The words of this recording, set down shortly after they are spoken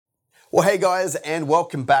Well, hey guys, and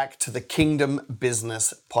welcome back to the Kingdom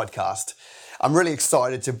Business Podcast. I'm really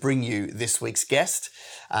excited to bring you this week's guest.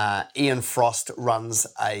 Ian Frost runs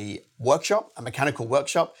a workshop, a mechanical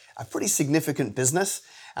workshop, a pretty significant business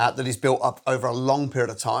that he's built up over a long period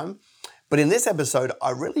of time. But in this episode, I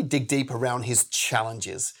really dig deep around his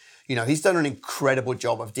challenges. You know, he's done an incredible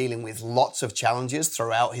job of dealing with lots of challenges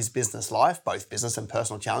throughout his business life, both business and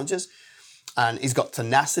personal challenges. And he's got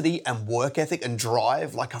tenacity and work ethic and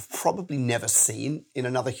drive like I've probably never seen in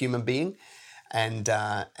another human being. And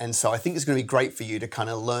so I think it's going to be great for you to kind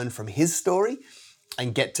of learn from his story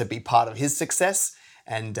and get to be part of his success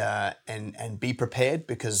and be prepared,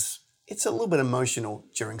 because it's a little bit emotional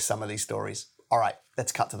during some of these stories. All right,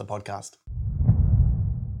 let's cut to the podcast.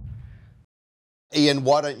 Ian,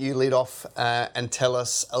 why don't you lead off and tell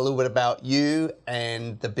us a little bit about you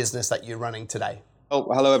and the business that you're running today? Oh,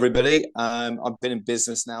 hello, everybody. I've been in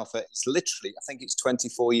business now for, I think it's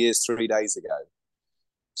 24 years, 3 days ago.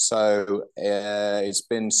 So it's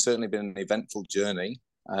certainly been an eventful journey.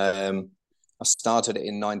 I started it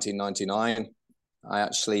in 1999. I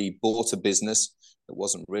actually bought a business that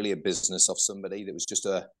wasn't really a business off somebody. That was just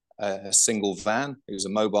a single van. It was a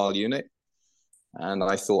mobile unit. And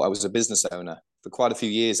I thought I was a business owner for quite a few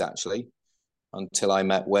years, actually, until I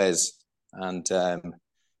met Wes. And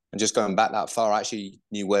just going back that far, I actually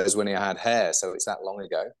knew Wes when he had hair, so it's that long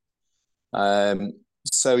ago.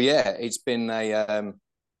 So yeah, it's been a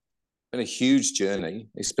huge journey.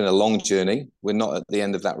 It's been a long journey. We're not at the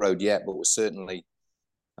end of that road yet, but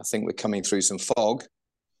I think we're coming through some fog,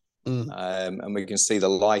 and we can see the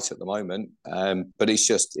light at the moment. But it's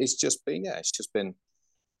just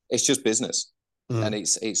business, and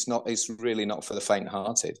it's really not for the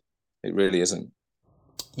faint-hearted. It really isn't.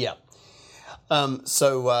 Yeah.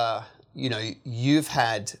 So you've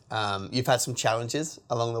had some challenges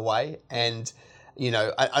along the way, and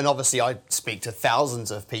and obviously I speak to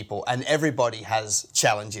thousands of people, and everybody has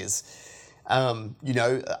challenges.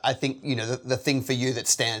 I think the thing for you that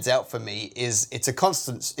stands out for me is it's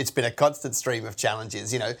been a constant stream of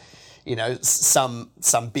challenges.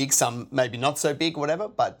 Some big, some maybe not so big, whatever.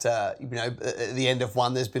 But at the end of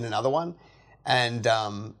one, there's been another one, and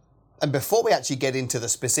before we actually get into the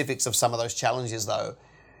specifics of some of those challenges, though,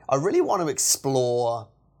 I really want to explore,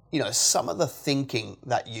 some of the thinking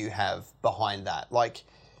that you have behind that. Like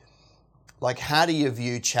how do you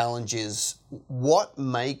view challenges? What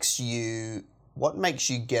makes you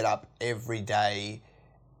get up every day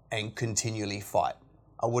and continually fight?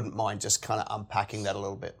 I wouldn't mind just kind of unpacking that a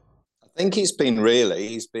little bit. I think there's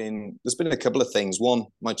been a couple of things. One,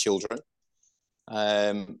 my children.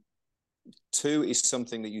 Two is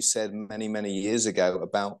something that you said many, many years ago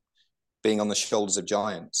about being on the shoulders of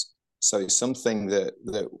giants. So it's something that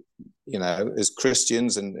as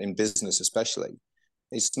Christians and in business especially,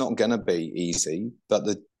 it's not going to be easy. But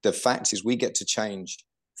the fact is we get to change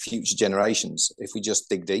future generations if we just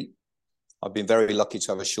dig deep. I've been very lucky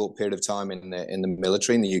to have a short period of time in the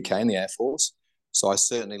military, in the UK, in the Air Force. So I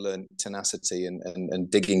certainly learned tenacity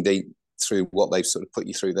and digging deep through what they've sort of put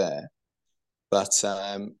you through there. But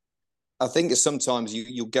I think sometimes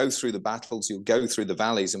you'll go through the battles, you'll go through the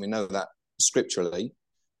valleys, and we know that scripturally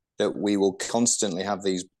that we will constantly have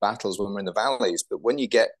these battles when we're in the valleys. But when you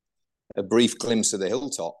get a brief glimpse of the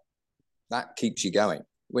hilltop, that keeps you going.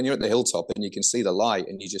 When you're at the hilltop and you can see the light,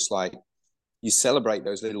 and you celebrate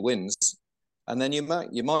those little wins, and then you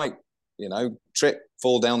might trip,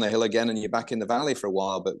 fall down the hill again, and you're back in the valley for a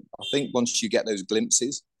while. But I think once you get those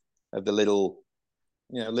glimpses of the little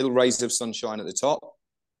rays of sunshine at the top,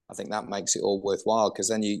 I think that makes it all worthwhile, because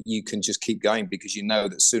then you can just keep going, because you know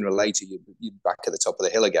that sooner or later you're back at the top of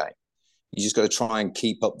the hill again. You just got to try and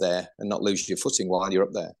keep up there and not lose your footing while you're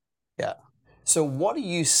up there. Yeah. So what are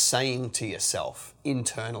you saying to yourself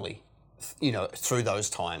internally, through those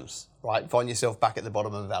times, right? Find yourself back at the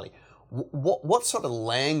bottom of the valley. What sort of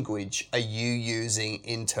language are you using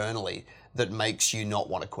internally that makes you not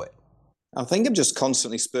want to quit? I think I'm just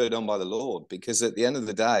constantly spurred on by the Lord, because at the end of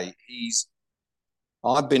the day,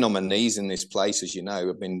 I've been on my knees in this place, as you know.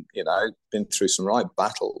 I've been through some right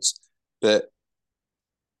battles, but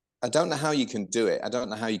I don't know how you can do it. I don't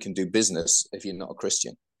know how you can do business if you're not a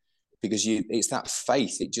Christian, because it's that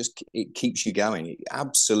faith. It keeps you going. It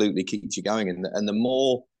absolutely keeps you going. And the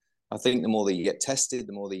more that you get tested,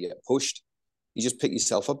 the more that you get pushed, you just pick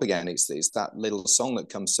yourself up again. It's that little song that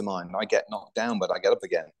comes to mind. I get knocked down, but I get up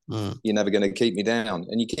again. You're never going to keep me down.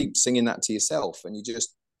 And you keep singing that to yourself, and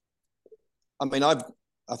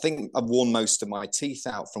I think I've worn most of my teeth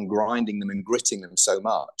out from grinding them and gritting them so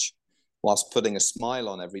much, whilst putting a smile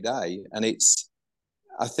on every day. And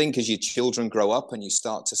I think as your children grow up and you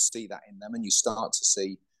start to see that in them, and you start to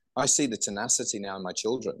see I see the tenacity now in my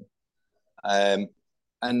children. And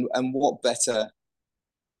what better,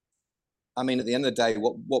 I mean, at the end of the day,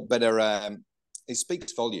 what better, it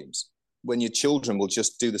speaks volumes when your children will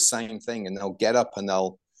just do the same thing, and they'll get up and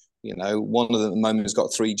they'll, one of them at the moment has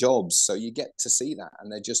got 3 jobs. So you get to see that,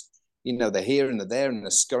 and they're just, they're here and they're there and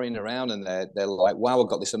they're scurrying around, and they're like, wow, I've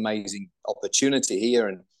got this amazing opportunity here.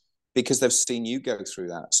 And because they've seen you go through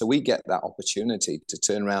that. So we get that opportunity to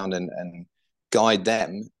turn around and guide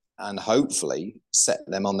them and hopefully set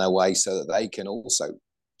them on their way so that they can also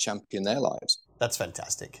champion their lives. That's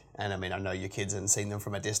fantastic. And I mean, I know your kids and seen them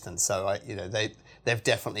from a distance. So, they've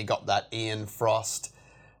definitely got that Ian Frost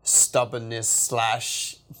stubbornness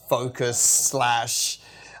 / focus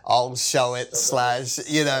 / I'll show it /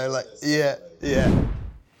 yeah.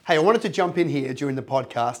 Hey, I wanted to jump in here during the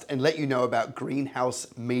podcast and let you know about Greenhouse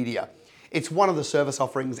Media. It's one of the service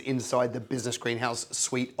offerings inside the Business Greenhouse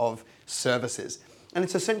suite of services. And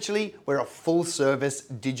it's essentially, we're a full service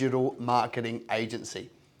digital marketing agency.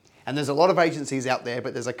 And there's a lot of agencies out there,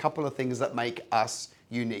 but there's a couple of things that make us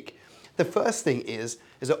unique. The first thing is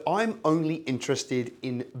that I'm only interested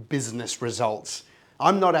in business results.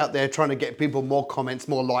 I'm not out there trying to get people more comments,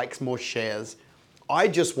 more likes, more shares. I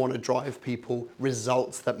just want to drive people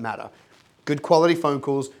results that matter. Good quality phone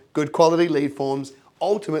calls, good quality lead forms,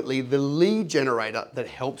 ultimately the lead generator that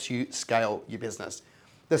helps you scale your business.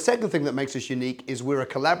 The second thing that makes us unique is we're a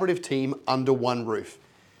collaborative team under one roof.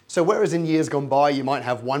 So whereas in years gone by, you might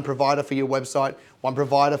have one provider for your website, one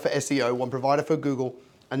provider for SEO, one provider for Google,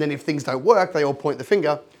 and then if things don't work, they all point the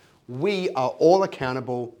finger. We are all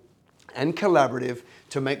accountable and collaborative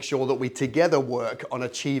to make sure that we together work on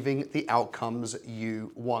achieving the outcomes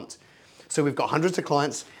you want. So we've got hundreds of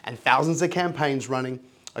clients and thousands of campaigns running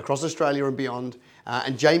across Australia and beyond.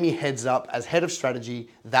 And Jamie heads up as head of strategy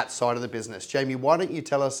that side of the business. Jamie, why don't you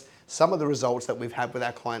tell us some of the results that we've had with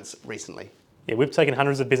our clients recently? Yeah, we've taken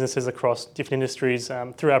hundreds of businesses across different industries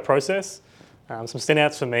through our process. Some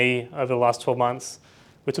standouts for me over the last 12 months.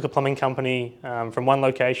 We took a plumbing company from 1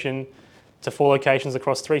 location to 4 locations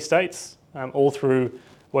across 3 states, all through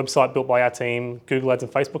a website built by our team, Google Ads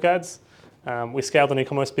and Facebook Ads. We scaled an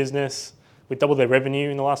e-commerce business. We doubled their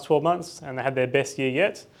revenue in the last 12 months, and they had their best year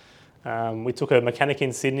yet. We took a mechanic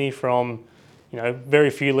in Sydney from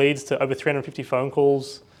very few leads to over 350 phone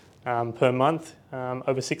calls per month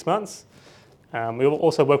over 6 months. We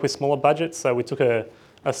also work with smaller budgets, so we took a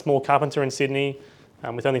small carpenter in Sydney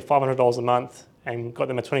with only $500 a month and got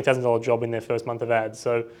them a $20,000 job in their first month of ads.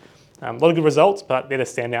 So a lot of good results, but they're the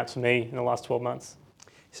standouts for me in the last 12 months.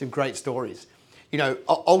 Some great stories.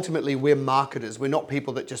 Ultimately, we're marketers. We're not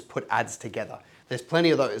people that just put ads together. There's plenty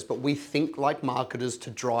of those, but we think like marketers to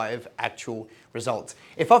drive actual results.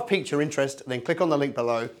 If I've piqued your interest, then click on the link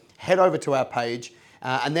below, head over to our page,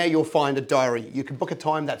 and there you'll find a diary. You can book a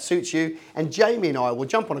time that suits you, and Jamie and I will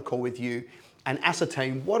jump on a call with you and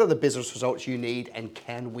ascertain what are the business results you need and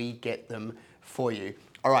can we get them for you.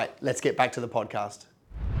 All right, let's get back to the podcast.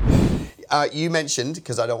 You mentioned,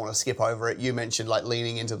 because I don't want to skip over it, you mentioned like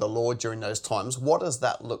leaning into the Lord during those times. What does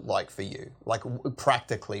that look like for you? Like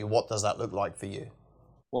practically, what does that look like for you?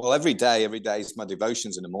 Well, every day is my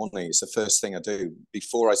devotions in the morning. It's the first thing I do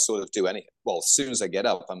before I sort of do any. Well, as soon as I get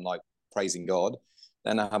up, I'm like praising God.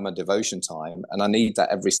 Then I have my devotion time, and I need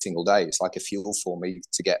that every single day. It's like a fuel for me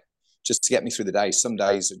to get me through the day. Some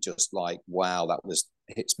days are just like, wow,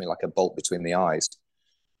 hits me like a bolt between the eyes.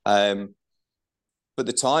 But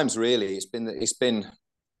the times really, it's been,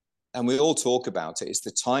 and we all talk about it. It's the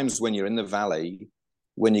times when you're in the valley,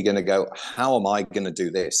 when you're going to go, how am I going to do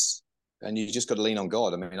this? And you just got to lean on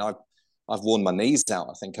God. I mean, I've worn my knees out.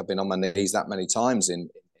 I think I've been on my knees that many times in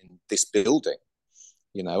this building,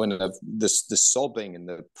 and the sobbing and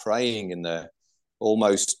the praying and the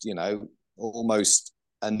almost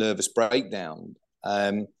a nervous breakdown.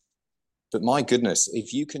 But my goodness,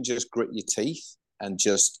 if you can just grit your teeth and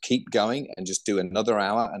just keep going and just do another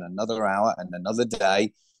hour and another hour and another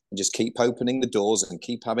day and just keep opening the doors and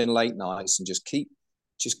keep having late nights and just keep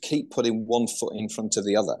putting one foot in front of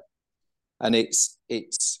the other. And it's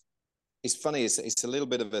funny. It's a little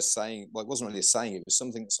bit of a saying. Well, it wasn't really a saying. It was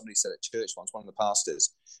something that somebody said at church once, one of the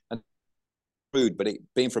pastors. And rude, but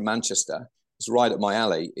being from Manchester, it's right up my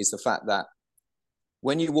alley, is the fact that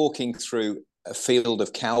when you're walking through a field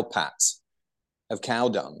of cow pats, of cow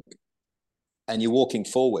dung, and you're walking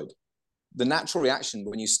forward, the natural reaction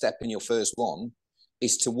when you step in your first one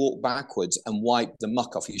is to walk backwards and wipe the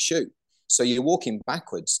muck off your shoe. So you're walking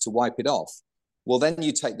backwards to wipe it off. Well, then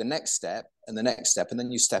you take the next step and the next step, and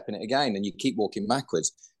then you step in it again and you keep walking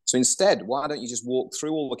backwards. So instead, why don't you just walk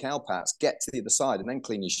through all the cow pats, get to the other side, and then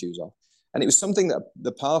clean your shoes off? And it was something that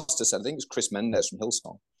the pastor said, I think it was Chris Mendez from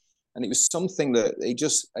Hillsong. And it was something that it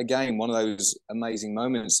just, again, one of those amazing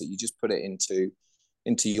moments that you just put it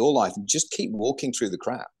into your life and just keep walking through the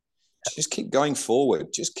crap. Just keep going forward.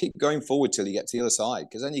 Just keep going forward till you get to the other side,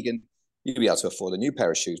 because then you'll be able to afford a new pair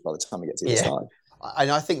of shoes by the time you get to the other side. And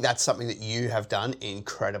I think that's something that you have done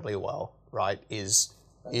incredibly well, right? Is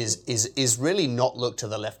really not look to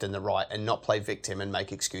the left and the right and not play victim and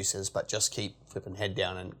make excuses, but just keep flipping head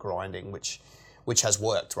down and grinding, which has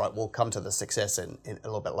worked, right? We'll come to the success in a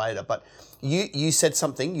little bit later. But you said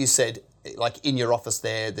something. You said, like, in your office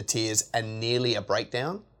there, the tears and nearly a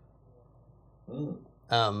breakdown.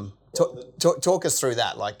 Talk us through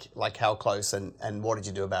that, like how close and what did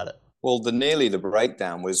you do about it? Well, the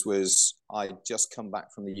breakdown was I just come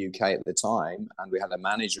back from the UK at the time, and we had a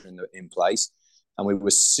manager in place, and we were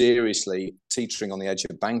seriously teetering on the edge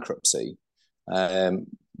of bankruptcy.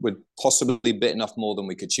 We'd possibly bitten off more than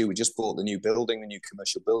we could chew. We just bought the new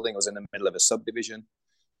commercial building. I was in the middle of a subdivision.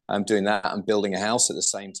 Doing that and building a house at the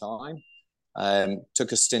same time.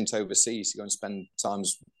 Took a stint overseas to go and spend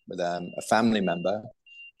times with a family member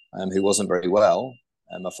who wasn't very well,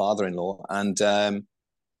 my father-in-law, and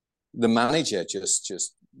the manager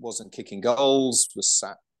just wasn't kicking goals, was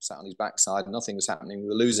sat on his backside. Nothing was happening. We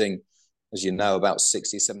were losing, as you know, about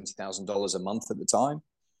 $60,000-$70,000 a month at the time,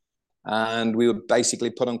 and we were basically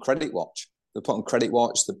put on credit watch.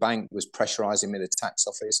 The bank was pressurizing me, the tax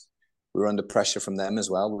office. We were under pressure from them as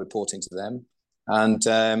well, reporting to them, and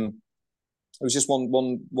it was just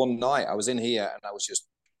one night I was in here and I was just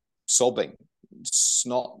sobbing,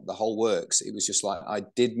 snot, the whole works. It was just like I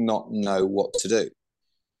did not know what to do.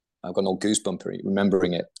 I've got an old goosebump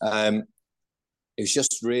remembering it. It was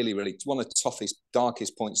just really, really one of the toughest,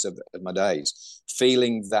 darkest points of my days,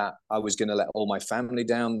 feeling that I was going to let all my family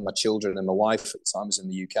down, my children and my wife at the time was in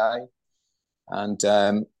the UK, and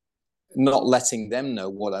not letting them know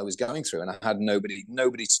what I was going through. And I had nobody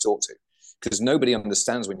to talk to, because nobody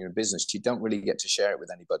understands when you're in business. You don't really get to share it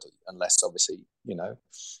with anybody unless, obviously, you've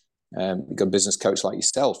got a business coach like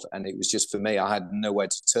yourself. And it was just, for me, I had nowhere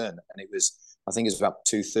to turn. And it was, I think it was about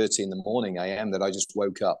 2:30 in the morning a.m. that I just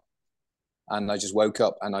woke up. And I just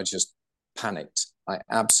panicked. I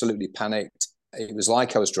absolutely panicked. It was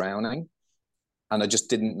like I was drowning and I just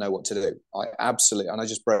didn't know what to do. And I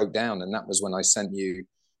just broke down. And that was when I sent you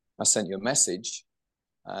a message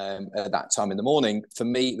at that time in the morning. For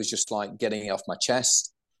me, it was just like getting it off my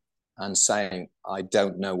chest and saying, I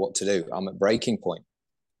don't know what to do. I'm at breaking point.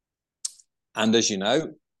 And as you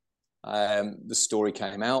know, the story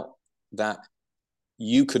came out that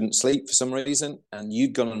you couldn't sleep for some reason, and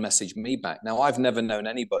you'd gone and messaged me back. Now, I've never known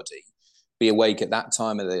anybody be awake at that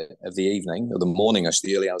time of the evening or the morning,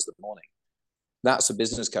 actually the early hours of the morning. That's a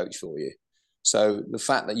business coach for you. So the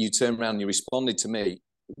fact that you turned around and you responded to me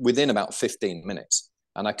within about 15 minutes,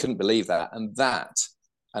 and I couldn't believe that. And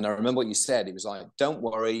I remember what you said. It was like, don't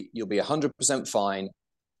worry, you'll be 100% fine,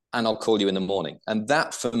 and I'll call you in the morning. And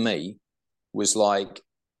that for me was like,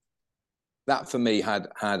 that for me had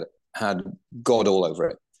God all over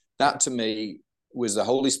it. That to me was the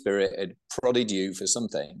Holy Spirit had prodded you for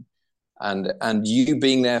something, and you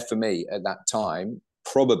being there for me at that time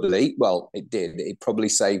probably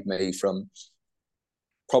saved me from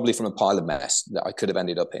a pile of mess that I could have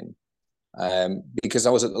ended up in, because I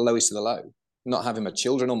was at the lowest of the low, not having my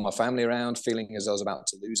children or my family around, feeling as though I was about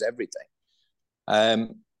to lose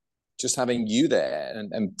everything. Just having you there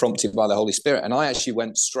and prompted by the Holy Spirit. And I actually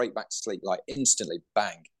went straight back to sleep, like instantly,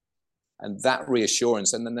 bang. And that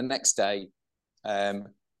reassurance. And then the next day, I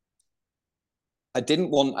didn't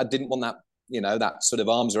want that, that sort of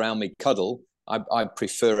arms around me cuddle. I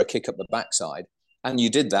prefer a kick up the backside. And you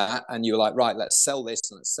did that, and you were like, right, let's sell this,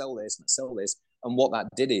 and let's sell this, and let's sell this. And what that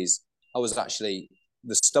did is,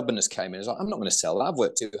 the stubbornness came in. I was like, I'm not going to sell that. I've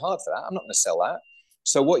worked too hard for that. I'm not going to sell that.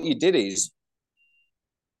 So what you did is,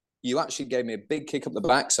 you actually gave me a big kick up the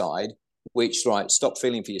backside, which, right, stop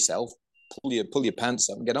feeling for yourself, pull your pants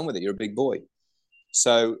up and get on with it. You're a big boy.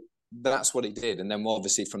 So that's what it did. And then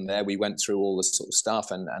obviously from there, we went through all this sort of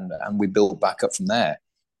stuff and we built back up from there.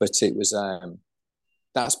 But it was,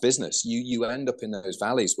 that's business. You end up in those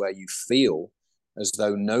valleys where you feel as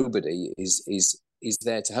though nobody is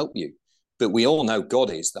there to help you. But we all know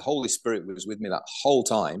God is. The Holy Spirit was with me that whole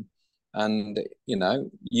time. And,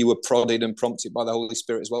 you were prodded and prompted by the Holy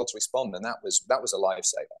Spirit as well to respond. And that was a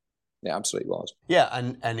lifesaver. It absolutely was. Yeah,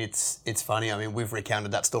 and it's funny. I mean, we've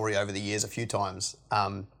recounted that story over the years a few times.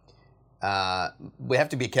 We have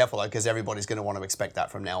to be careful though, because everybody's going to want to expect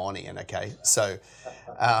that from now on, Ian. Okay, so,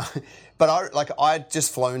 but I'd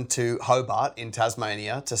just flown to Hobart in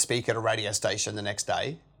Tasmania to speak at a radio station the next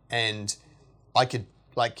day, and I could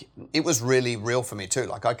like it was really real for me too.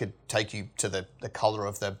 Like I could take you to the color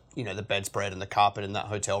of the, the bedspread and the carpet in that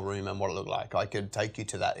hotel room and what it looked like. I could take you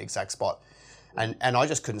to that exact spot, and I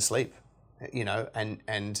just couldn't sleep,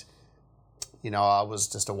 and I was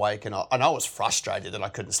just awake and I was frustrated that I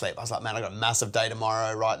couldn't sleep. I was like, man, I got a massive day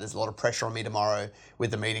tomorrow, right? There's a lot of pressure on me tomorrow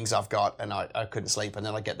with the meetings I've got, and I couldn't sleep. And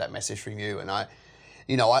then I get that message from you, and I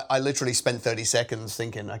literally spent 30 seconds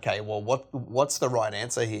thinking, okay, well, what's the right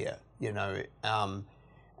answer here?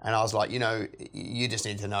 And I was like, you just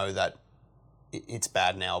need to know that it's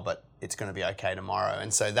bad now, but it's going to be okay tomorrow.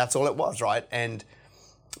 And so that's all it was, right? And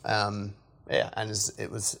and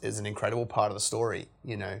it was an incredible part of the story.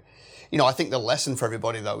 I think the lesson for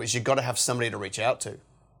everybody though is you've got to have somebody to reach out to.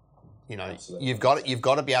 Absolutely. You've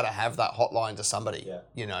got to be able to have that hotline to somebody.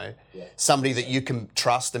 Somebody that you can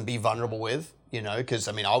trust and be vulnerable with. Because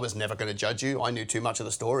I was never going to judge you. I knew too much of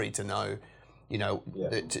the story to know,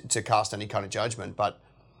 to cast any kind of judgment. But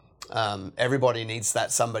everybody needs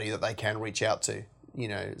that somebody that they can reach out to.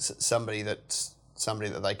 Somebody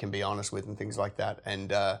that they can be honest with and things like that.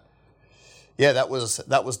 And that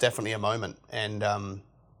was definitely a moment. And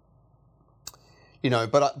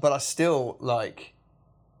but I still like.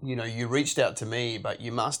 You reached out to me, but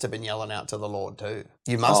you must have been yelling out to the Lord too.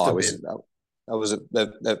 You must have been. I was at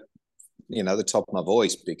the top of my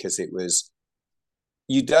voice, because it was,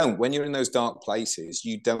 when you're in those dark places,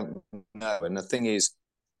 you don't know. And the thing is,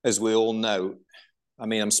 as we all know,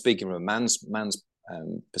 I'm speaking from a man's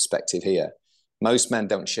perspective here. Most men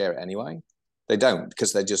don't share it anyway. They don't,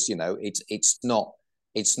 because they're just, it's not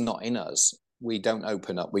in us. We don't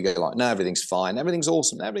open up. We go like, no, everything's fine. Everything's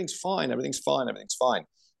awesome. Everything's fine. Everything's fine. Everything's fine.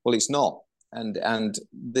 Well, it's not. And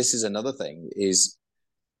this is another thing, is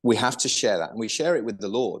we have to share that, and we share it with the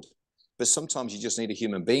Lord. But sometimes you just need a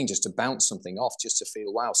human being just to bounce something off, just to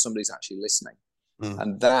feel, wow, somebody's actually listening.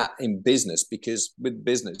 And that in business, because with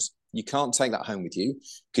business, you can't take that home with you,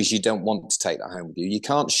 because you don't want to take that home with you. You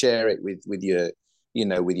can't share it with your,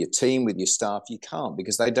 with your team, with your staff. You can't,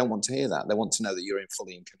 because they don't want to hear that. They want to know that you're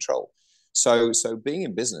fully in control. So being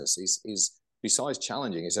in business is besides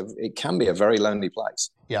challenging, it can be a very lonely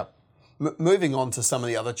place. Yeah. Moving on to some of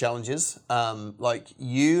the other challenges, like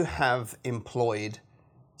you have employed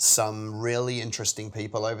some really interesting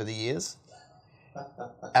people over the years.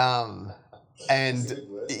 And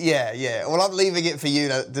yeah. Well, I'm leaving it for you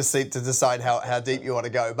to decide how deep you want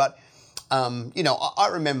to go. But, I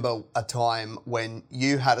remember a time when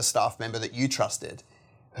you had a staff member that you trusted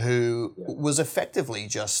who was effectively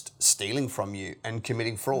just stealing from you and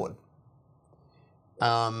committing fraud.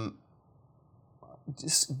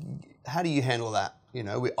 Just how do you handle that?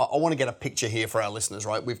 I want to get a picture here for our listeners,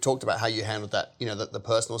 right? We've talked about how you handled that, the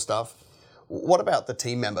personal stuff. What about the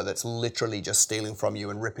team member that's literally just stealing from you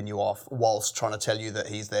and ripping you off whilst trying to tell you that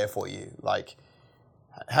he's there for you? Like,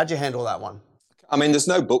 how'd you handle that one? There's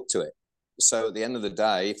no book to it. So at the end of the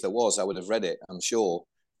day, if there was, I would have read it, I'm sure.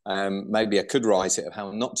 Maybe I could write it of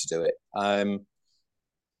how not to do it. I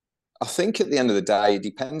think at the end of the day, it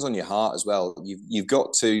depends on your heart as well. You've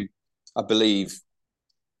got to, I believe,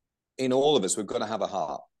 in all of us, we've got to have a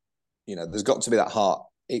heart. There's got to be that heart.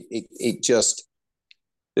 It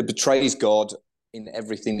betrays God in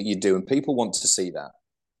everything that you do, and people want to see that.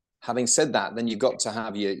 Having said that, then you've got to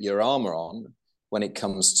have your armor on when it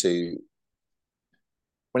comes to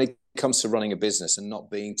running a business, and not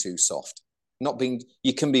being too soft.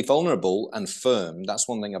 You can be vulnerable and firm. That's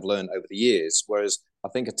one thing I've learned over the years. Whereas I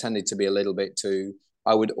think I tended to be a little bit too,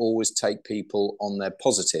 I would always take people on their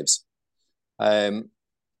positives.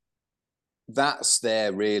 That's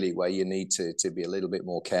there really where you need to be a little bit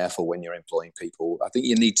more careful when you're employing people. I think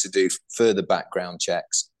you need to do further background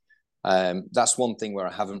checks. That's one thing where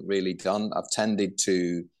I haven't really done. I've tended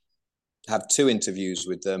to have 2 interviews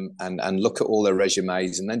with them and look at all their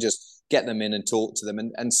resumes, and then just get them in and talk to them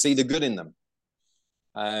and see the good in them.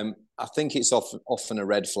 I think it's often a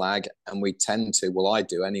red flag, and we tend to, well, I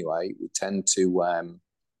do anyway, we tend to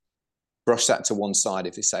brush that to one side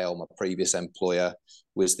if they say, oh, my previous employer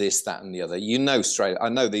was this, that, and the other. Straight, I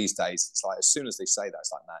know these days, it's like, as soon as they say that,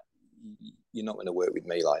 it's like, nah, you're not going to work with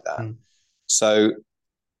me like that. So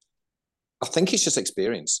I think it's just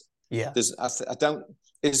experience. Yeah.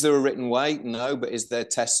 Is there a written way? No, but is there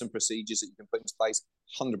tests and procedures that you can put into place?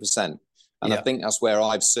 100%. And I think that's where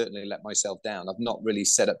I've certainly let myself down. I've not really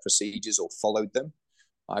set up procedures or followed them.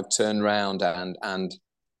 I've turned around and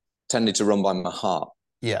tended to run by my heart.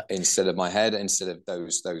 Yeah. Instead of my head, instead of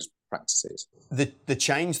those practices. The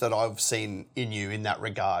change that I've seen in you in that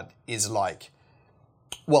regard is like,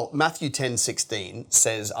 well, Matthew 10:16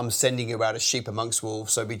 says, I'm sending you out as sheep amongst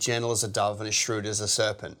wolves, so be gentle as a dove and as shrewd as a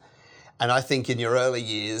serpent. And I think in your early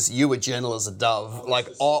years, you were gentle as a dove. Like,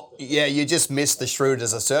 oh, yeah, you just missed the shrewd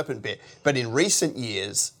as a serpent bit. But in recent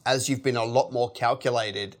years, as you've been a lot more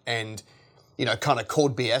calculated and, you know, kind of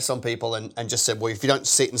called BS on people and just said, well, if you don't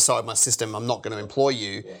sit inside my system, I'm not going to employ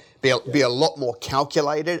you. Yeah. Be a lot more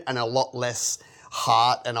calculated and a lot less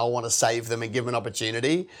heart, and I want to save them and give them an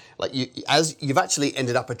opportunity. Like you've actually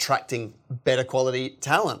ended up attracting better quality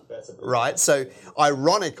talent, right? So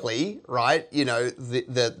ironically, right, you know,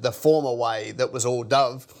 the former way that was all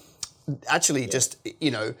dove, actually just,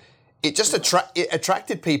 you know, it just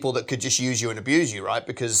attracted people that could just use you and abuse you, right?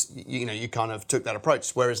 Because, you know, you kind of took that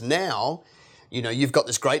approach. Whereas now, you know, you've got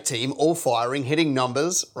this great team, all firing, hitting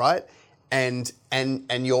numbers, right? And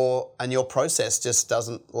your process just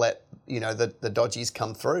doesn't let, you know, the dodgies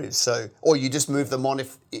come through. So, or you just move them on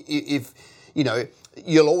if you know,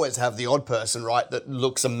 you'll always have the odd person, right, that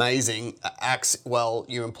looks amazing, acts well,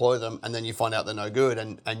 you employ them, and then you find out they're no good,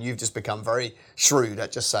 and you've just become very shrewd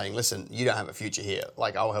at just saying, listen, you don't have a future here.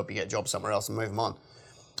 Like, I'll help you get a job somewhere else and move them on,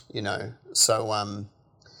 you know. So,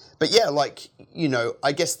 but yeah, like, you know,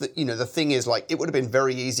 I guess that, you know, the thing is, like, it would have been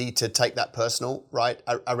very easy to take that personal, right,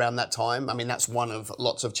 around that time. I mean, that's one of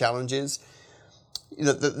lots of challenges.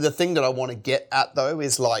 The thing that I want to get at, though,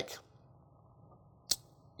 is like,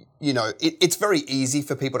 you know, it's very easy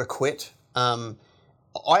for people to quit. I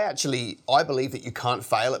believe that you can't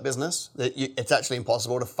fail at business. It's actually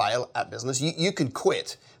impossible to fail at business. You can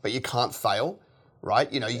quit, but you can't fail, right?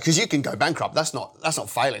 You know, because you can go bankrupt. That's not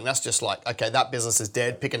failing. That's just like, okay, that business is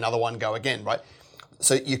dead. Pick another one, go again, right?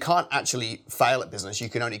 So you can't actually fail at business. You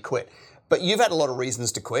can only quit. But you've had a lot of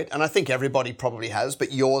reasons to quit, and I think everybody probably has.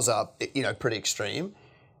 But yours are, you know, pretty extreme.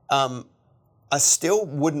 I still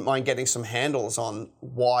wouldn't mind getting some handles on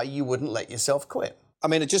why you wouldn't let yourself quit. I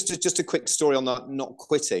mean, just a quick story on that not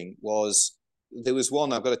quitting was, there was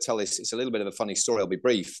one, I've got to tell this, it's a little bit of a funny story, I'll be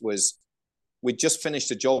brief, was we'd just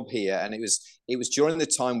finished a job here, and it was during the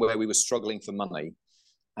time where we were struggling for money,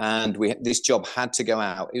 and this job had to go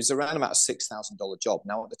out. It was around about a $6,000 job.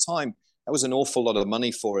 Now, at the time, that was an awful lot of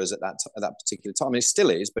money for us at that particular time. And it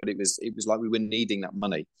still is, but it was like we were needing that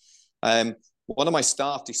money. One of my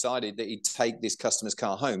staff decided that he'd take this customer's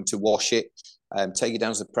car home to wash it, take it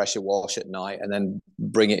down to the pressure wash at night, and then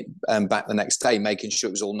bring it back the next day, making sure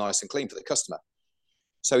it was all nice and clean for the customer.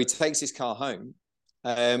 So he takes his car home.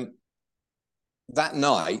 That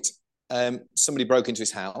night, somebody broke into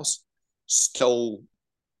his house, stole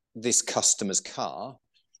this customer's car,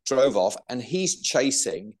 drove off, and he's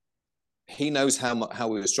chasing. He knows how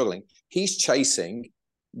we were struggling. He's chasing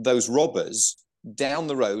those robbers down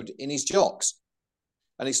the road in his jocks.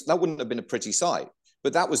 And that wouldn't have been a pretty sight,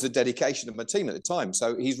 but that was the dedication of my team at the time.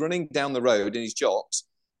 So he's running down the road in his jocks,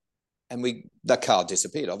 and the car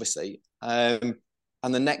disappeared, obviously. And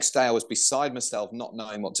the next day I was beside myself, not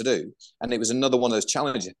knowing what to do. And it was another one of those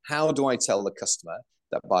challenges. How do I tell the customer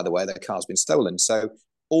that, by the way, their car's been stolen? So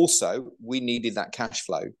also we needed that cash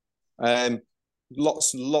flow.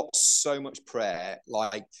 Lots, so much prayer,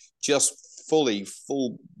 like just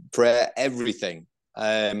full prayer, everything.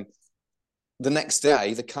 The next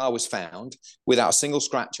day, the car was found without a single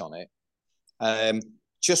scratch on it,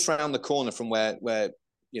 just round the corner from where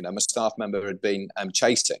you know, my staff member had been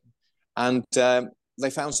chasing, and they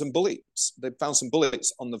found some bullets. They found some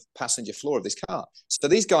bullets on the passenger floor of this car. So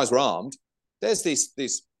these guys were armed. There's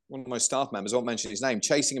this one of my staff members, I won't mention his name,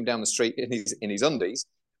 chasing him down the street in his undies,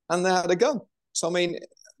 and they had a gun. So I mean,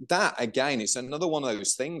 that again, it's another one of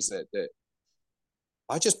those things that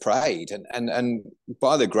I just prayed, and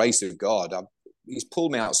by the grace of God, he's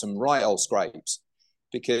pulled me out some right old scrapes,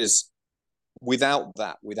 because without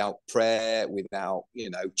that, without prayer, without, you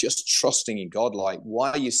know, just trusting in God, like,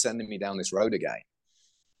 why are you sending me down this road again?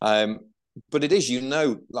 But it is, you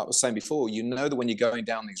know, like I was saying before, you know that when you're going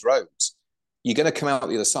down these roads, you're going to come out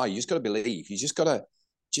the other side. You just got to believe. You just got to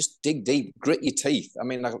just dig deep, grit your teeth. I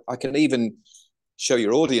mean, I can even show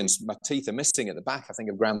your audience, my teeth are missing at the back. I think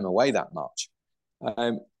I've ground them away that much.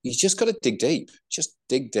 You just got to dig deep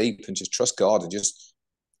and just trust God, and just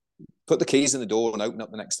put the keys in the door and open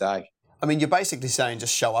up the next day. I mean, you're basically saying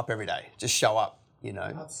just show up every day. Just show up, you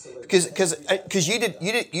know, because you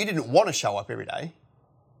didn't want to show up every day,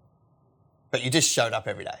 but you just showed up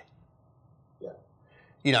every day. Yeah.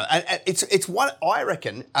 You know, and it's what I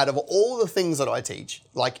reckon, out of all the things that I teach,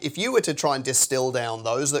 like if you were to try and distill down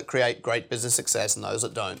those that create great business success and those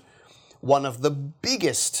that don't, one of the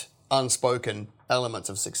biggest unspoken elements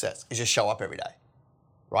of success is just show up every day,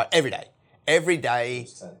 right? Every day,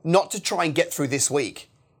 not to try and get through this week.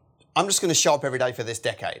 I'm just going to show up every day for this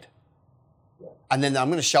decade. Yeah. And then I'm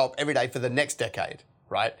going to show up every day for the next decade,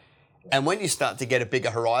 right? Yeah. And when you start to get a bigger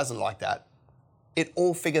horizon like that, it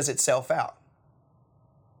all figures itself out.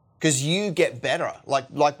 Because you get better,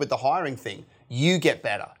 like with the hiring thing, you get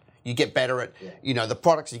better. You get better at, the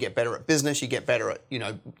products, you get better at business, you get better at,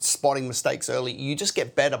 spotting mistakes early. You just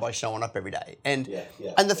get better by showing up every day. And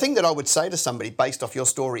the thing that I would say to somebody based off your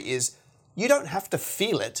story is, you don't have to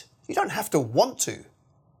feel it. You don't have to want to.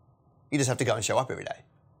 You just have to go and show up every day.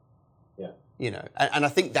 Yeah. And I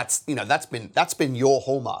think that's been your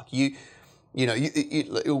hallmark. We've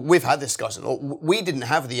had this discussion. We didn't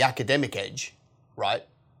have the academic edge, right,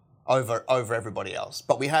 over everybody else,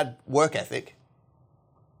 but we had work ethic.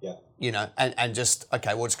 And just,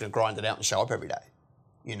 okay, we're just going to grind it out and show up every day,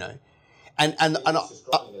 And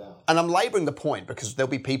I'm labouring the point because there'll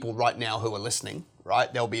be people right now who are listening,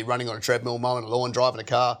 right? They'll be running on a treadmill, mowing a lawn, driving a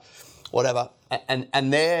car, whatever,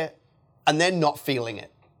 and they're not feeling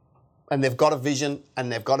it. And they've got a vision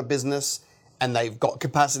and they've got a business and they've got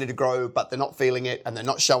capacity to grow, but they're not feeling it and they're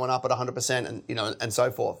not showing up at 100% and so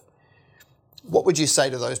forth. What would you say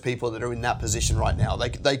to those people that are in that position right now?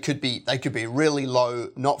 They could be really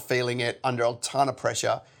low, not feeling it, under a ton of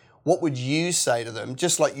pressure. What would you say to them?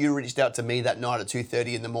 Just like you reached out to me that night at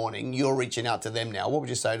 2:30 in the morning, you're reaching out to them now. What would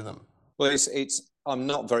you say to them? Well, I'm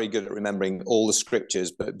not very good at remembering all the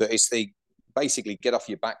scriptures, but it's basically get off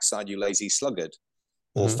your backside, you lazy sluggard,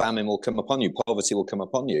 or famine will come upon you, poverty will come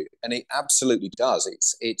upon you, and it absolutely does.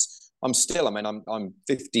 I'm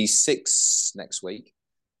 56 next week.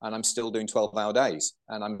 And I'm still doing 12-hour days,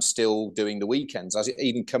 and I'm still doing the weekends. I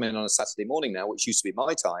even come in on a Saturday morning now, which used to be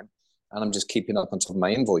my time, and I'm just keeping up on top of my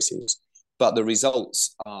invoices. But the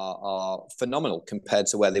results are phenomenal compared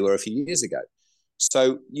to where they were a few years ago.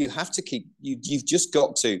 So you have to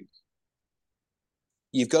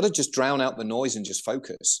you've got to just drown out the noise and just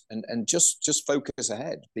focus and just focus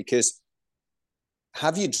ahead, because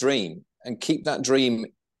have your dream and keep that dream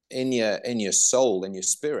in your soul, in your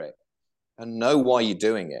spirit, and know why you're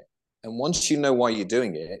doing it. And once you know why you're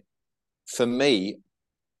doing it, for me,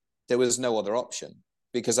 there was no other option,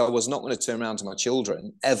 because I was not going to turn around to my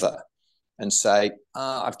children ever and say,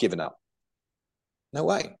 I've given up. No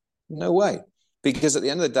way. Because at the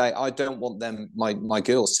end of the day, I don't want my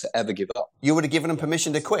girls to ever give up. You would have given them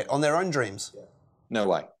permission to quit on their own dreams. No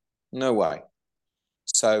way.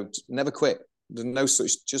 So never quit. There's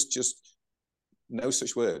no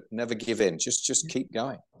such word. Never give in. Just keep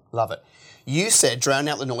going. Love it. You said drown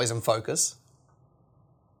out the noise and focus.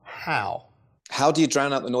 How? How do you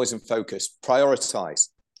drown out the noise and focus? Prioritize.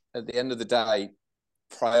 At the end of the day,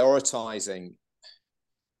 prioritizing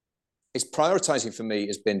for me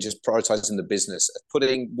has been just prioritizing the business,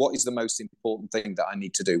 putting what is the most important thing that I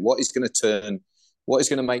need to do, what is going to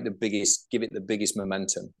give it the biggest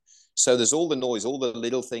momentum. So there's all the noise, all the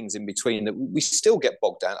little things in between that we still get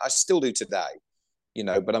bogged down. I still do today.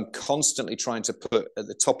 But I'm constantly trying to put at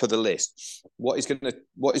the top of the list what is going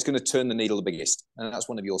to turn the needle the biggest, and that's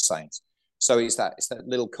one of your sayings. So it's that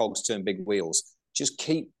little cogs turn big wheels. Just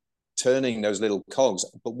keep turning those little cogs.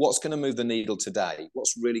 But what's going to move the needle today?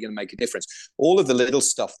 What's really going to make a difference? All of the little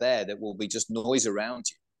stuff there that will be just noise around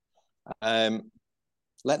you.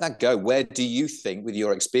 Let that go. Where do you think, with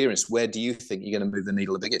your experience, where do you think you're going to move the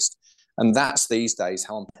needle the biggest? And that's these days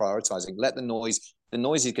how I'm prioritizing. Let the noise. The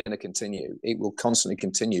noise is going to continue. It will constantly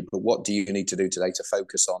continue. But what do you need to do today to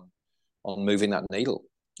focus on moving that needle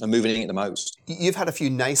and moving it the most? You've had a few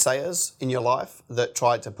naysayers in your life that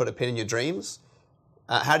tried to put a pin in your dreams.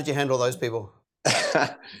 How did you handle those people?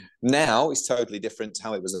 Now it's totally different to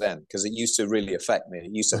how it was then, because it used to really affect me.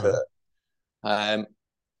 It used to hurt.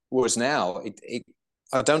 Whereas now,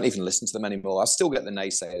 I don't even listen to them anymore. I still get the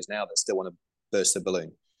naysayers now that still want to burst the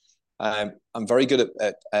balloon. I'm very good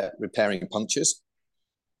at repairing punctures.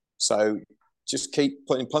 So just keep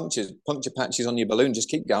putting puncture patches on your balloon. Just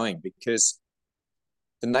keep going, because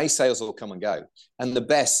the naysayers will come and go. And the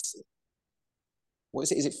best, what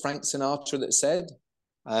is it? Is it Frank Sinatra that said?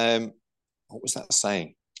 What was that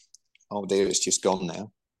saying? Oh dear, it's just gone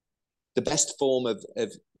now. The best form of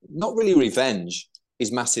not really revenge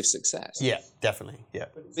is massive success. Yeah, definitely. Yeah.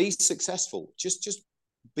 Be successful. Just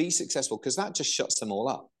be successful, because that just shuts them all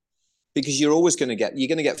up. Because you're always going to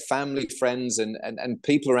get family, friends, and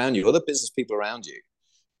people around you, other business people around you.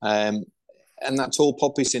 And that tall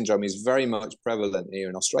poppy syndrome is very much prevalent here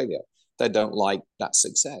in Australia. They don't like that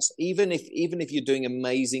success. Even if you're doing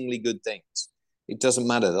amazingly good things, it doesn't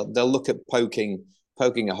matter. They'll look at poking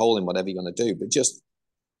a hole in whatever you're going to do. But just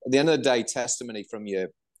at the end of the day, testimony from your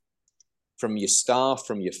staff,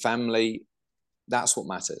 from your family, that's what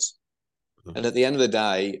matters. Mm-hmm. And at the end of the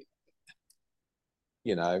day,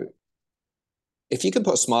 if you can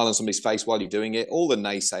put a smile on somebody's face while you're doing it, all the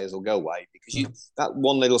naysayers will go away, because that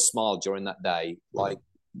one little smile during that day, like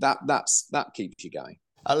that keeps you going.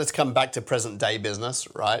 Let's come back to present day business,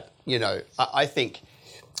 right? I think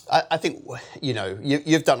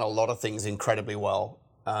you've done a lot of things incredibly well,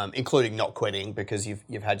 including not quitting because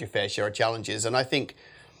you've had your fair share of challenges. And I think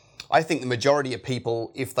the majority of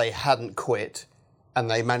people, if they hadn't quit and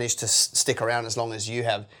they managed to stick around as long as you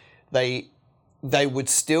have, they would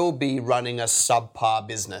still be running a subpar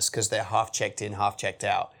business because they're half checked in, half checked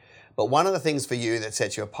out. But one of the things for you that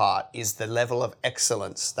sets you apart is the level of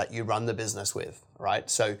excellence that you run the business with, right?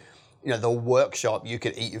 So, the workshop, you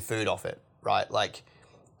could eat your food off it, right? Like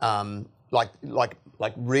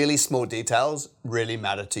really small details really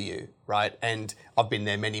matter to you, right? And I've been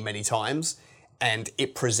there many, many times, and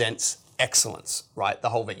it presents excellence, right? The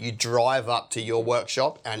whole thing. You drive up to your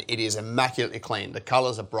workshop and it is immaculately clean. The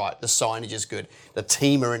colors are bright. The signage is good. The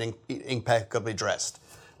team are impeccably dressed,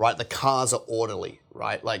 right? The cars are orderly,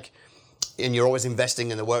 right? And you're always investing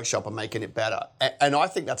in the workshop and making it better. And I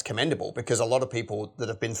think that's commendable because a lot of people that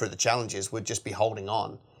have been through the challenges would just be holding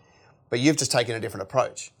on. But you've just taken a different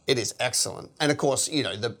approach. It is excellent. And of course,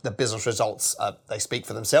 the business results, they speak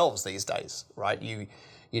for themselves these days, right?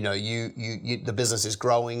 The business is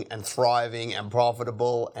growing and thriving and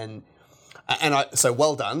profitable so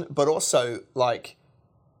well done. But also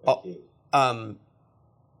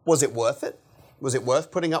was it worth it? Was it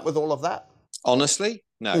worth putting up with all of that? Honestly,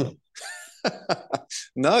 no.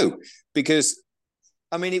 No, because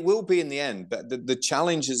it will be in the end, but the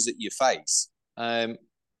challenges that you face,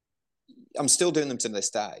 I'm still doing them to this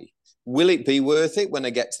day. Will it be worth it when I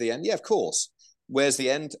get to the end? Yeah, of course. Where's the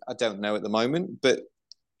end? I don't know at the moment, but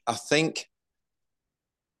I think,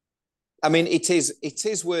 it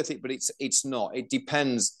is worth it, but it's not. It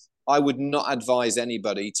depends. I would not advise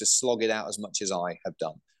anybody to slog it out as much as I have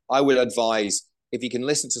done. I would advise, if you can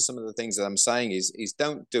listen to some of the things that I'm saying, is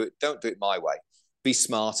don't do it my way. Be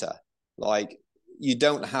smarter. You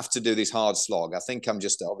don't have to do this hard slog. I think I'm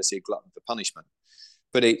just obviously a glutton for punishment,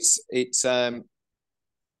 but it's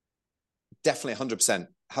definitely 100%.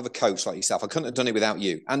 Have a coach like yourself. I couldn't have done it without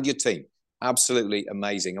you and your team. Absolutely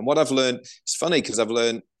amazing. And what I've learned, it's funny because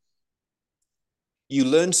you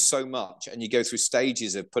learn so much and you go through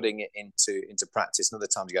stages of putting it into practice. And other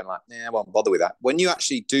times you're going I won't bother with that. When you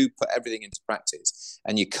actually do put everything into practice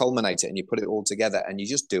and you culminate it and you put it all together and you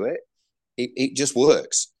just do it, it just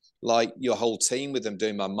works. Like your whole team with them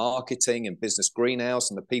doing my marketing and business greenhouse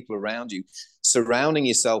and the people around you, surrounding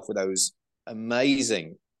yourself with those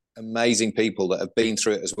amazing, amazing people that have been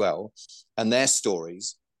through it as well, and their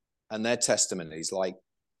stories and their testimonies.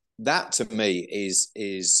 That to me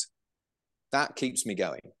is that keeps me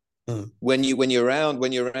going. When you're around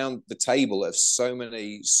the table of so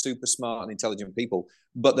many super smart and intelligent people,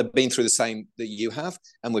 but they've been through the same that you have,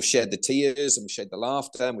 and we've shared the tears and we've shared the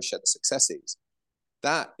laughter and we've shared the successes.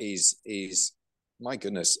 That is my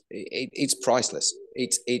goodness, it's priceless.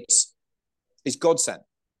 It's God sent.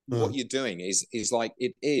 What you're doing is like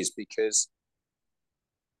it is, because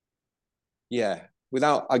I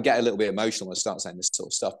get a little bit emotional and start saying this sort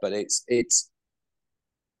of stuff, but it's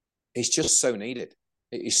just so needed.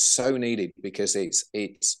 It is so needed because it's.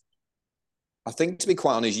 I think, to be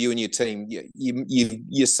quite honest, you and your team,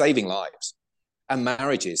 you're saving lives and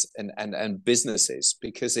marriages and businesses,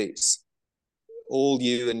 because it's all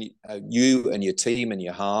you and your team and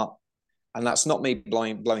your heart. And that's not me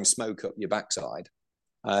blowing smoke up your backside,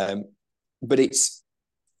 but it's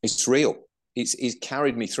real. It's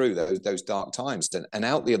carried me through those dark times, and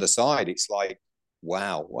out the other side, it's like,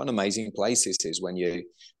 wow, what an amazing place this is when you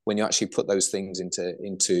actually put those things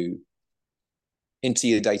into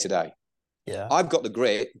your day to day. Yeah, I've got the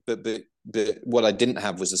grit, but what I didn't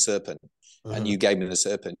have was a serpent, and you gave me the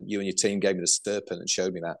serpent. You and your team gave me the serpent and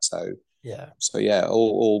showed me that. So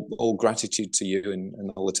all gratitude to you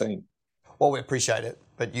and all the team. Well, we appreciate it,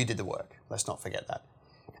 but you did the work. Let's not forget that.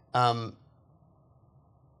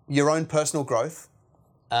 Your own personal growth.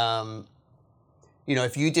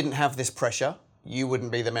 If you didn't have this pressure, you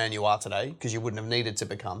wouldn't be the man you are today, because you wouldn't have needed to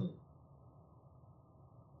become.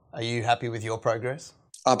 Are you happy with your progress?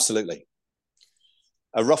 Absolutely.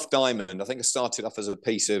 A rough diamond. I think I started off as a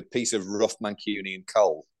piece of rough Mancunian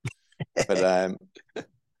coal, but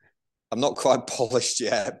I'm not quite polished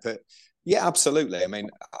yet. But yeah, absolutely.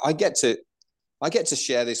 I get to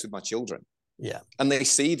share this with my children. Yeah, and they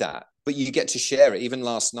see that. But you get to share it. Even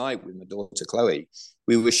last night with my daughter Chloe,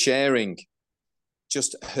 we were sharing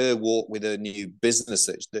just her walk with her new business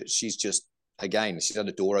that she's just, again, she's had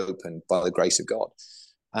a door open by the grace of God,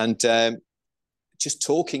 and just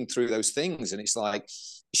talking through those things. And it's like,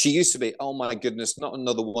 she used to be, oh my goodness, not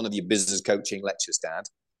another one of your business coaching lectures, Dad.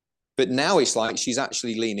 But now it's like she's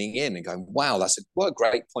actually leaning in and going, wow, what a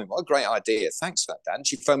great point. What a great idea. Thanks for that, Dad. And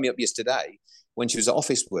she phoned me up yesterday when she was at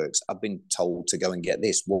Office Works. I've been told to go and get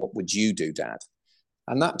this. What would you do, Dad?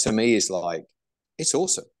 And that to me is like, it's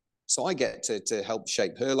awesome. So I get to help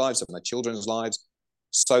shape her lives and my children's lives.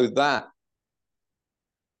 So that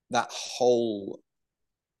whole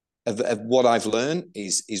of what I've learned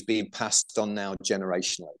is being passed on now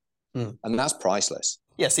generationally. And that's priceless.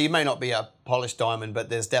 Yeah, so you may not be a polished diamond, but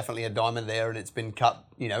there's definitely a diamond there and it's been cut,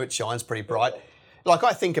 it shines pretty bright. Like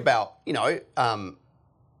I think about,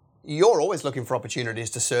 you're always looking for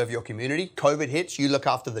opportunities to serve your community. COVID hits, you look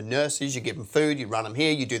after the nurses, you give them food, you run them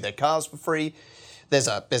here, you do their cars for free. There's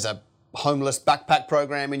a homeless backpack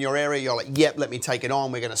program in your area. You're like, yep, let me take it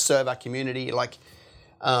on. We're going to serve our community. Like,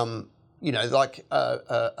 a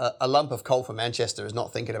lump of coal for Manchester is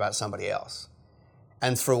not thinking about somebody else.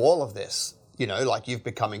 And through all of this, you've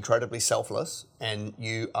become incredibly selfless and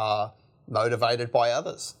you are motivated by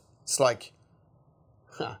others. It's like,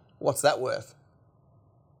 what's that worth?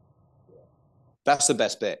 That's the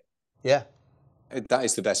best bit. Yeah. That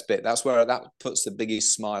is the best bit. That's where that puts the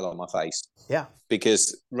biggest smile on my face. Yeah.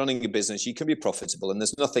 Because running a business, you can be profitable, and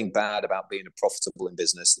there's nothing bad about being profitable in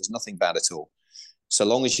business. There's nothing bad at all. So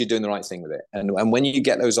long as you're doing the right thing with it. And when you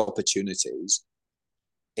get those opportunities,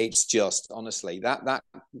 it's just, honestly, that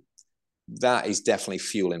is definitely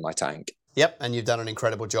fuel in my tank. Yep, and you've done an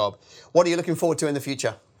incredible job. What are you looking forward to in the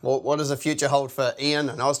future? What does the future hold for Ian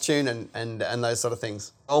and Oztune and those sort of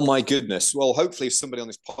things? Oh my goodness! Well, hopefully, if somebody on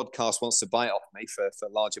this podcast wants to buy it off me for a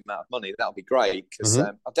large amount of money, that would be great. Because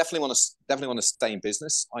I definitely want to stay in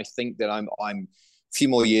business. I think that I'm a few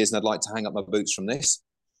more years, and I'd like to hang up my boots from this.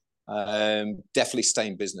 Definitely stay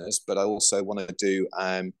in business, but I also want to do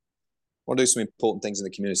some important things in the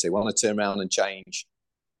community. I want to turn around and change.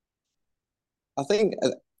 I think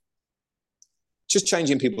just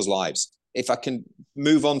changing people's lives. If I can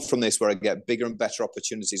move on from this, where I get bigger and better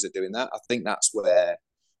opportunities at doing that, I think that's where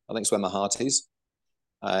my heart is.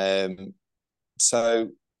 So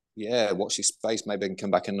yeah, watch this space. Maybe I can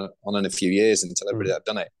come back on in a few years and tell everybody that I've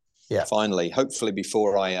done it. Yeah. Finally, hopefully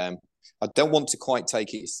before I don't want to quite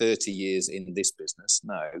take it 30 years in this business.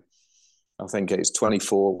 No, I think it's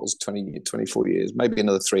 24 years, maybe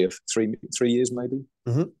another three years, maybe.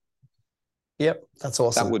 Mm-hmm. Yep. That's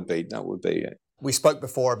awesome. That would be it. We spoke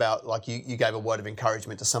before about, like, you gave a word of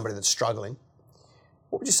encouragement to somebody that's struggling.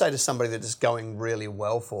 What would you say to somebody that is going really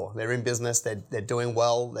well for? They're in business, they're doing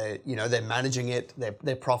well, they're managing it,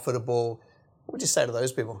 they're profitable. What would you say to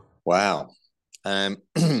those people? Wow. I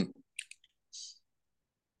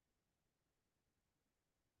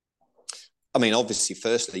mean, obviously,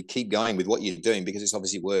 firstly, keep going with what you're doing because it's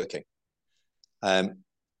obviously working.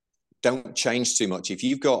 Don't change too much. If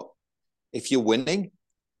you're winning,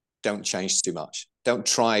 don't change too much. Don't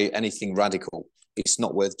try anything radical. It's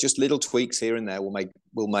not worth. Just little tweaks here and there will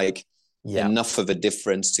make enough of a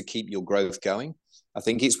difference to keep your growth going. I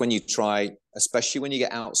think it's when you try, especially when you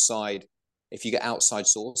get outside, if you get outside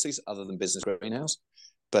sources other than Business Greenhouse.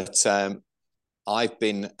 But I've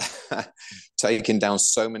been taking down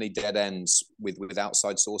so many dead ends with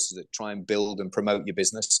outside sources that try and build and promote your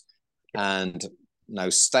business. And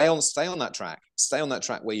no, stay on that track. Stay on that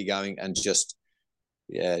track where you're going, and just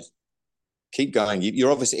keep going.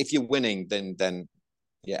 You're obviously, if you're winning, then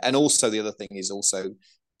yeah. And also the other thing is also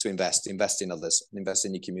to invest in others, and invest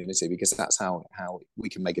in your community, because that's how we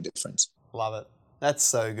can make a difference. Love it. That's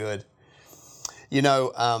so good.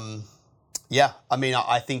 Yeah, I mean,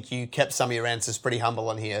 I think you kept some of your answers pretty humble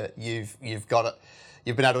on here. You've got it.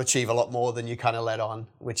 You've been able to achieve a lot more than you kind of let on,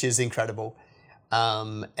 which is incredible.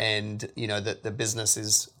 And the business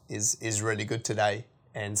is really good today.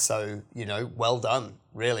 And so, well done,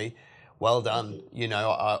 really. Well done.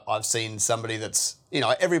 I've seen somebody that's,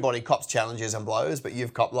 everybody cops challenges and blows, but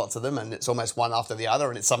you've copped lots of them, and it's almost one after the other.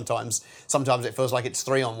 And it's sometimes it feels like it's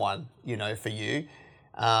 3 on 1, for you.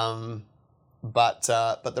 But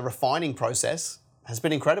the refining process has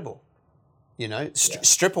been incredible.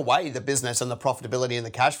 Strip away the business and the profitability and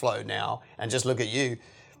the cash flow now, and just look at you.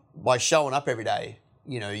 By showing up every day,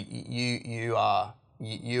 you are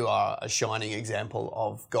a shining example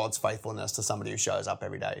of God's faithfulness to somebody who shows up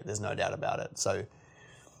every day. There's no doubt about it. So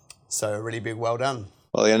a really big well done.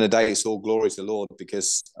 Well, at the end of the day, it's all glory to the Lord,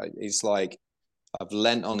 because it's like I've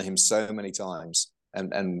lent on Him so many times,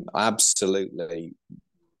 and absolutely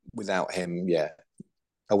without Him,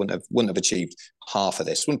 I wouldn't have achieved half of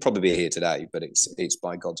this. Wouldn't probably be here today, but it's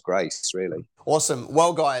by God's grace, really. Awesome.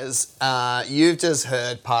 Well, guys, you've just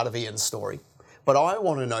heard part of Ian's story, but I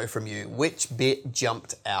want to know from you which bit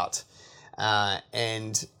jumped out.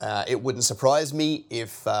 and it wouldn't surprise me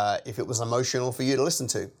if it was emotional for you to listen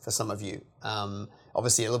to, for some of you.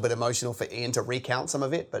 Obviously, a little bit emotional for Ian to recount some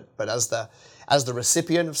of it, but as the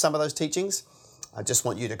recipient of some of those teachings, I just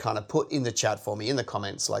want you to kind of put in the chat for me, in the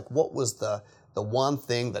comments, like, what was the one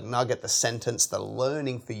thing, the nugget, the sentence, the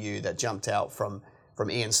learning for you that jumped out from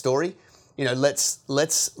Ian's story. You know,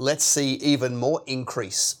 let's see even more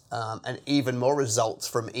increase and even more results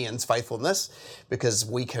from Ian's faithfulness, because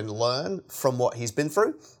we can learn from what he's been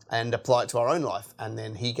through and apply it to our own life, and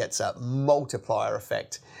then he gets a multiplier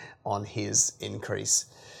effect on his increase.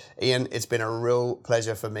 Ian, it's been a real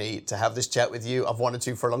pleasure for me to have this chat with you. I've wanted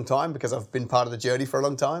to for a long time because I've been part of the journey for a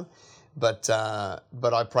long time, but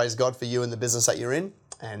I praise God for you and the business that you're in,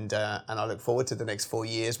 and I look forward to the next 4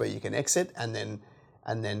 years where you can exit and then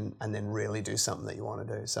really do something that you want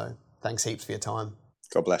to do. So thanks heaps for your time.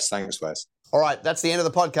 God bless. Thanks, Wes. All right, that's the end of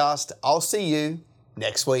the podcast. I'll see you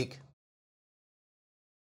next week.